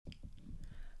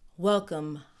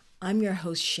Welcome. I'm your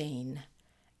host, Shane,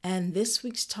 and this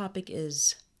week's topic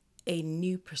is a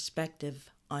new perspective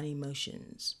on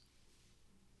emotions.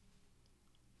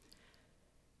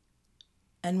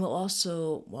 And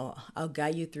I'll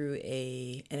guide you through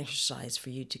an exercise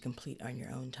for you to complete on your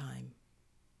own time.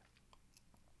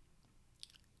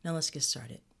 Now let's get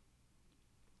started.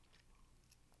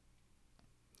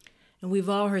 And we've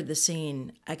all heard the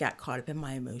saying, I got caught up in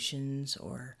my emotions,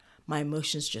 or my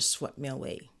emotions just swept me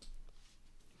away.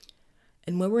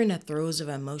 And when we're in the throes of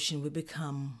emotion, we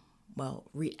become,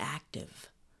 reactive.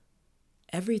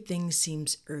 Everything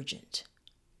seems urgent.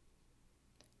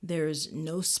 There's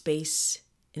no space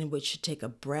in which to take a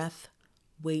breath,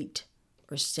 wait,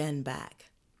 or stand back.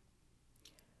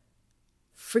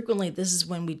 Frequently, this is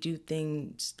when we do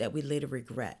things that we later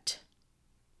regret.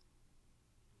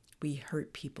 We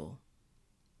hurt people,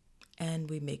 and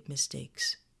we make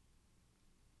mistakes.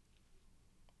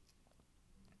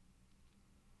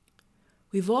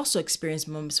 We've also experienced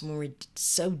moments when we're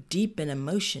so deep in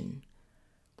emotion,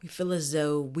 we feel as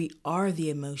though we are the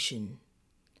emotion,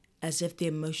 as if the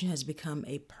emotion has become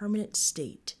a permanent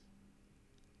state.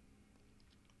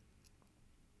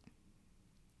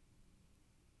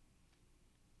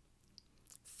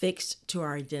 Fixed to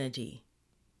our identity.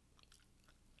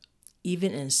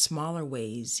 Even in smaller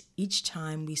ways, each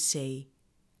time we say,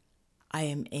 I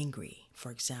am angry,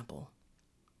 for example,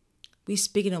 we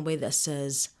speak in a way that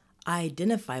says, I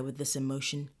identify with this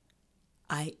emotion.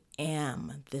 I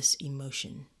am this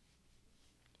emotion.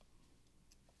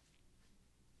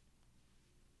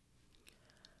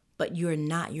 But you're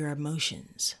not your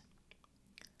emotions.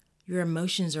 Your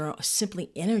emotions are simply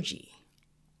energy.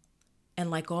 And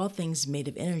like all things made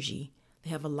of energy, they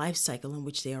have a life cycle in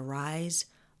which they arise,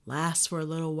 last for a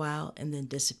little while, and then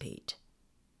dissipate.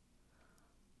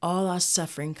 All our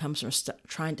suffering comes from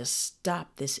trying to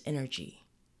stop this energy.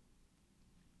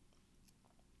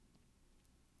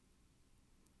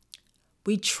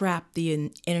 We trap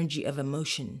the energy of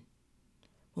emotion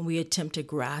when we attempt to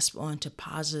grasp onto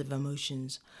positive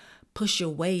emotions, push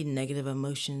away negative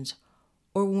emotions,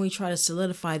 or when we try to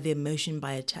solidify the emotion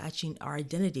by attaching our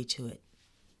identity to it.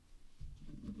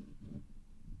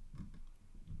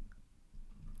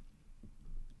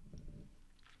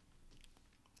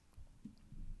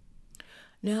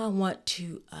 Now I want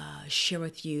to share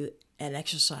with you an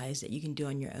exercise that you can do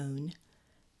on your own,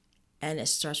 and it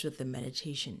starts with the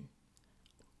meditation.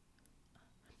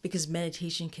 Because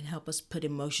meditation can help us put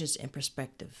emotions in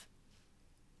perspective.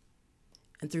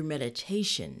 And through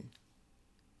meditation,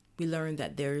 we learn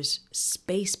that there's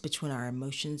space between our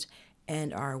emotions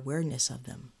and our awareness of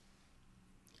them.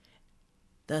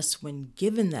 Thus, when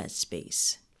given that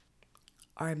space,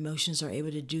 our emotions are able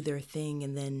to do their thing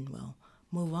and then,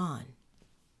 move on.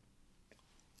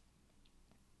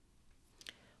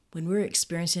 When we're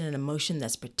experiencing an emotion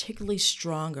that's particularly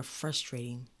strong or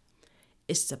frustrating,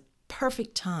 it's the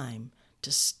perfect time to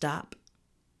stop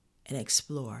and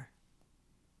explore.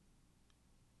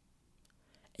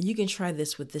 And you can try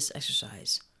this with this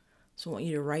exercise. So I want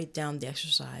you to write down the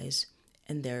exercise,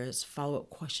 and there's follow-up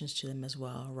questions to them as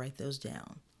well. Write those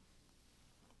down.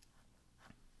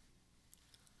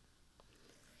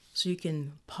 So you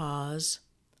can pause,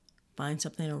 find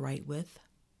something to write with,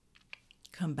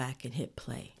 come back and hit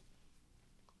play.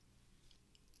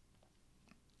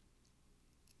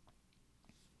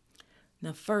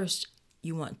 Now first,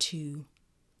 you want to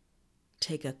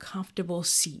take a comfortable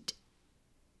seat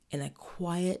in a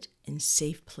quiet and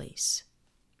safe place.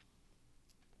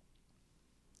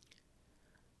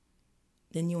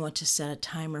 Then you want to set a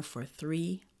timer for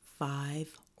 3,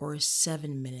 5, or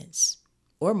 7 minutes,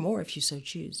 or more if you so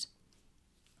choose.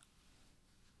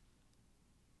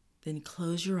 Then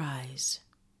close your eyes.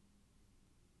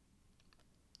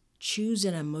 Choose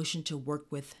an emotion to work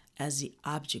with as the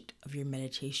object of your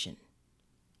meditation.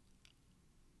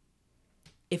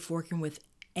 If working with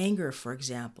anger, for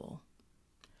example,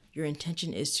 your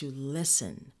intention is to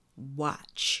listen,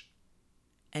 watch,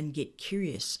 and get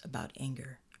curious about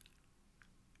anger.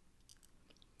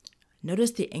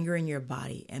 Notice the anger in your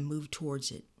body and move towards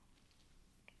it.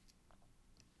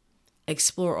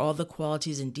 Explore all the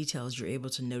qualities and details you're able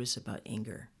to notice about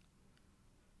anger.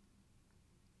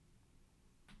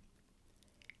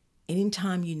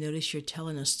 Anytime you notice you're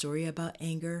telling a story about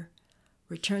anger,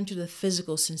 return to the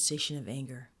physical sensation of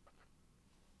anger.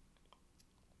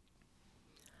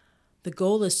 The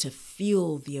goal is to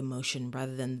feel the emotion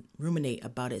rather than ruminate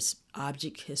about its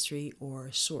object, history,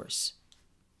 or source.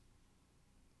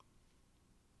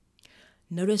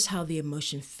 Notice how the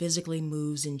emotion physically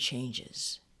moves and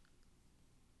changes.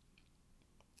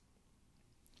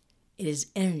 It is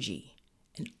energy,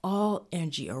 And all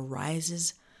energy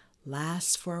arises,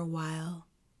 lasts for a while,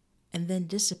 and then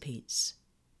dissipates.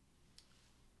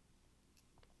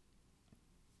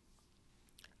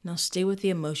 Now stay with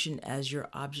the emotion as your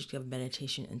object of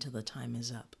meditation until the time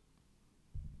is up.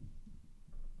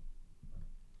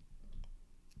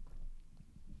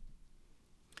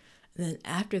 And then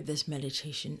after this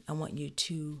meditation, I want you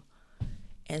to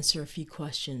answer a few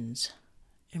questions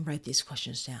and write these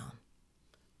questions down.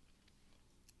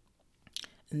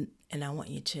 And I want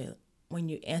you to, when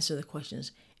you answer the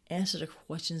questions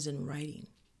in writing.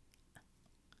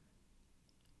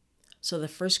 So the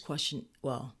first question,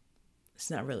 well, it's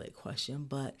not really a question,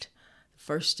 but the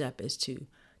first step is to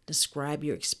describe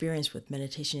your experience with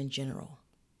meditation in general.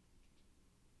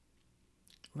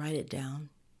 Write it down.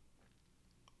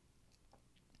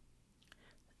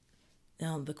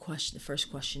 Now the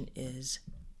first question is,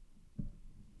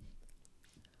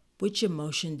 which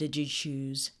emotion did you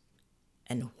choose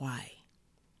and why?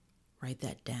 Write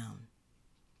that down.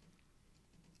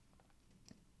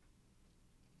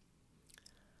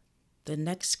 The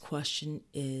next question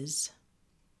is,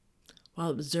 while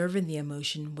observing the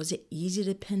emotion, was it easy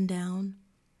to pin down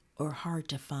or hard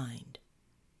to find?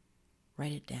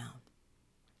 Write it down.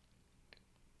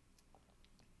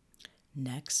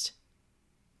 Next,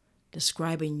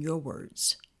 describe in your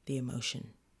words the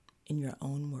emotion, in your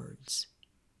own words.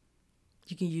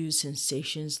 You can use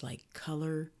sensations like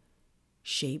color,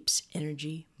 shapes,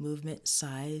 energy, movement,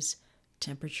 size,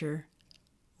 temperature,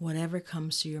 whatever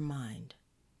comes to your mind.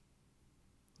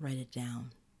 Write it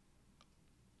down.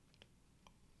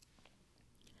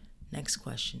 Next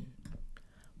question.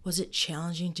 Was it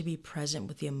challenging to be present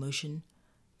with the emotion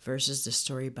versus the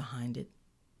story behind it?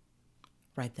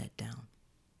 Write that down.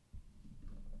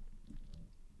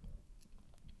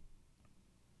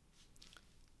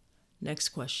 Next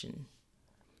question.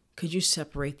 Could you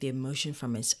separate the emotion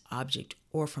from its object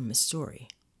or from its story?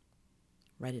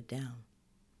 Write it down.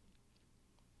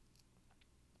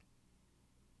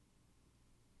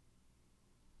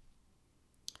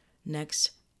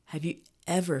 Next, have you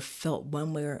ever felt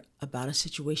one way about a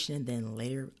situation and then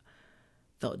later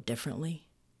felt differently?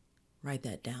 Write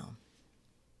that down.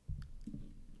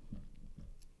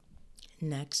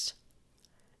 Next,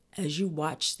 as you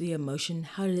watched the emotion,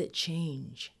 how did it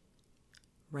change?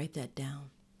 Write that down.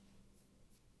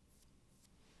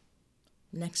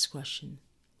 Next question.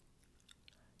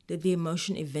 Did the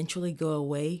emotion eventually go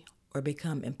away or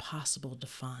become impossible to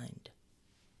find?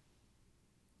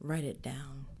 Write it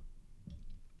down.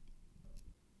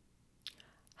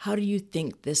 How do you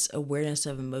think this awareness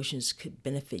of emotions could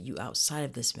benefit you outside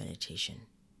of this meditation?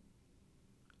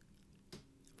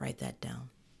 Write that down.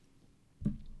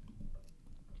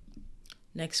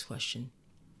 Next question.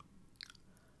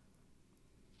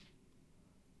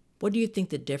 What do you think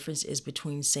the difference is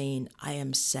between saying, I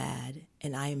am sad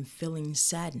and I am feeling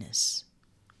sadness?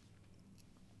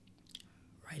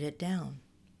 Write it down.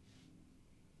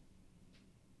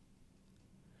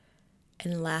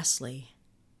 And lastly,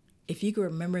 if you could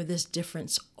remember this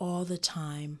difference all the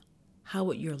time, how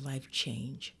would your life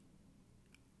change?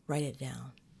 Write it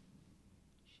down.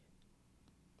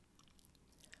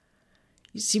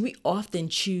 You see, we often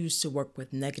choose to work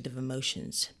with negative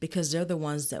emotions because they're the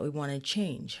ones that we want to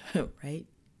change, right?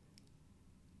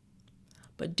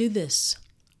 But do this.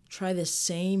 Try the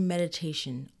same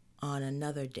meditation on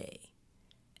another day.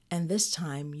 And this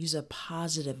time, use a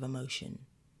positive emotion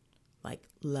like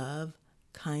love,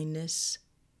 kindness,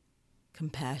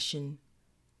 compassion,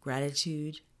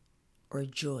 gratitude, or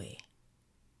joy.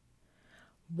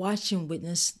 Watch and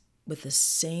witness with the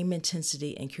same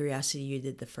intensity and curiosity you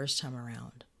did the first time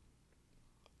around.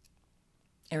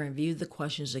 And review the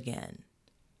questions again.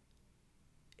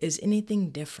 Is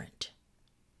anything different?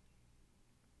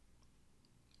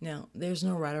 Now, there's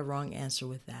no right or wrong answer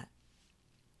with that.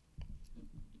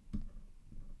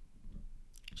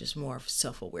 Just more of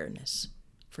self-awareness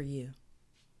for you.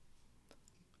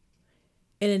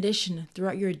 In addition,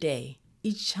 throughout your day,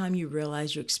 each time you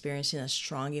realize you're experiencing a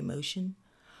strong emotion,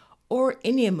 or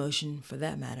any emotion for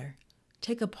that matter,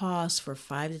 take a pause for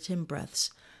 5 to 10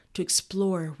 breaths to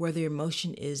explore where the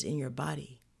emotion is in your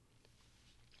body.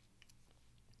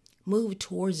 Move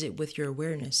towards it with your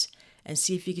awareness and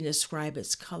see if you can describe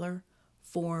its color,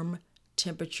 form,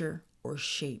 temperature, or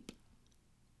shape.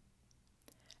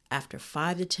 After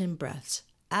 5 to 10 breaths,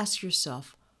 ask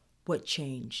yourself what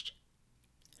changed.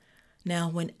 Now,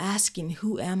 when asking,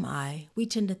 who am I, we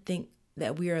tend to think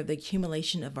that we are the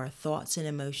accumulation of our thoughts and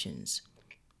emotions.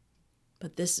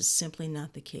 But this is simply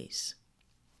not the case.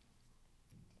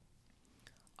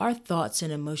 Our thoughts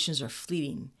and emotions are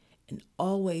fleeting and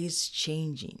always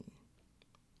changing.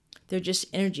 They're just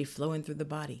energy flowing through the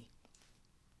body.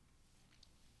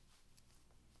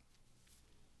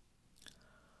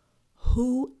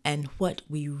 Who and what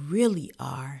we really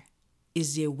are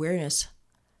is the awareness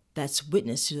that's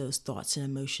witness to those thoughts and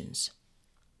emotions.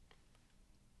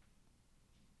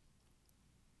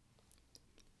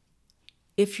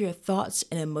 If your thoughts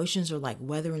and emotions are like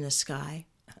weather in the sky,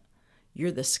 you're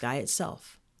the sky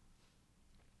itself.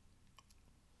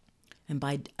 And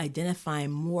by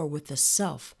identifying more with the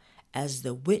self as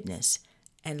the witness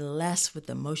and less with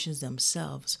the emotions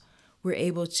themselves, we're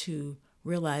able to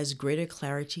realize greater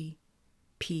clarity,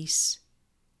 peace,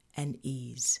 and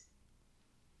ease.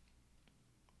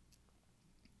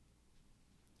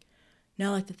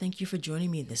 Now I'd like to thank you for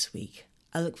joining me this week.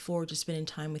 I look forward to spending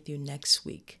time with you next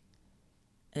week.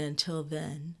 And until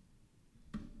then,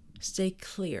 stay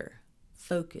clear,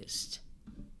 focused,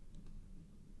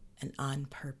 and on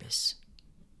purpose.